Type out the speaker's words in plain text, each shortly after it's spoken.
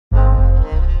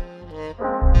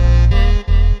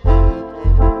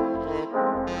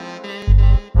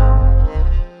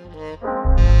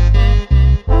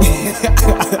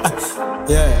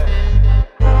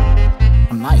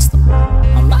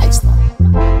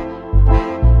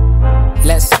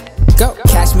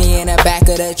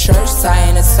the church,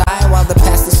 tying aside while the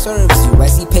pastor serves you.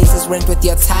 As he pays his rent with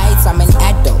your tithes, I'm an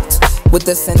adult with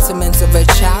the sentiments of a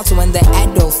child. So when the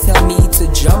adults tell me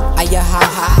to jump,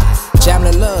 ha. Jam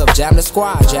the love, jam the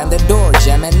squad, jam the door,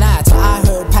 Gemini. So I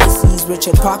heard Pisces,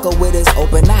 Richard Parker with his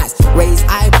open eyes. Raise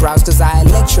eyebrows cause I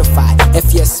electrify.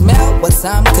 If you smell what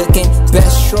I'm cooking,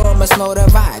 best sure must know the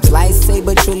vibes.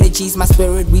 Lightsaber trilogies, my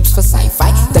spirit weeps for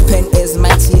sci-fi. The pen is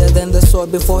mightier than the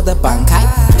sword before the bankai.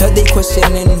 Heard they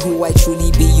questioning who I truly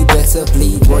be. You better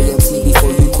bleed royalty before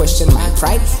you question my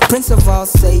pride. Prince of all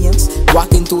Saiyans,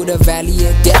 walking through the valley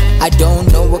of death. I don't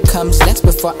know what comes next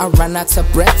before I run out of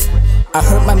breath. I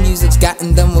heard my music's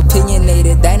gotten them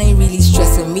opinionated. That ain't really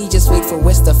stressing me, just wait for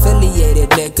West affiliated,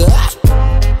 nigga.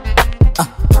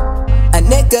 A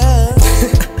nigga.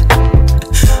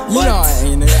 You know I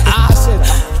ain't nigga.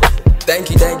 Shit. Thank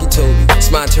you, Toby. It's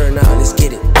my turn now, let's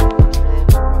get it.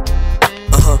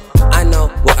 I know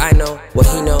what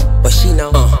he know, what she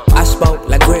know. I spoke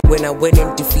like Greg when I went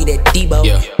and defeated Debo.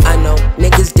 I know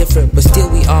niggas different, but still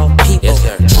we all people.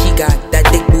 She got that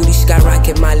thick booty,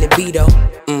 skyrocket my libido.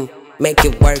 Make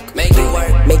it work, make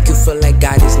you feel like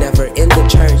God is never in the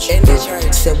church.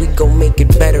 Said we gon' make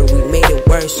it better, we made it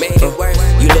worse.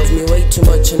 You love me way too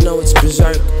much, I know it's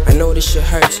berserk. I know this shit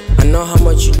hurts, I know how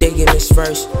much you dig in this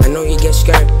verse. I know you get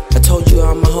scared, I told you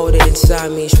I'ma hold it inside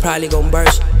me, it's probably gon'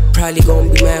 burst. Probably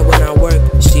gon' be mad when I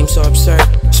work, it seems so absurd.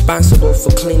 Responsible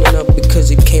for cleaning up because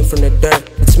it came from the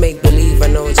dirt. Let's make believe, I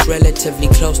know it's relatively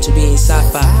close to being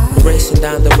sci-fi. We're racing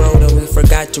down the road and we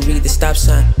forgot to read the stop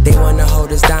sign. They wanna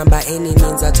hold us down by any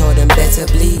means, I told them better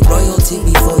bleed royalty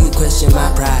before you question my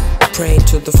pride. Praying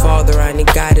to the Father, I need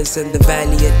guidance in the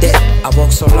valley of death. I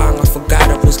walked so long I forgot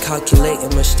I was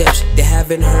calculating my steps. They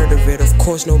haven't heard of it, of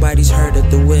course nobody's heard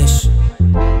of the wish.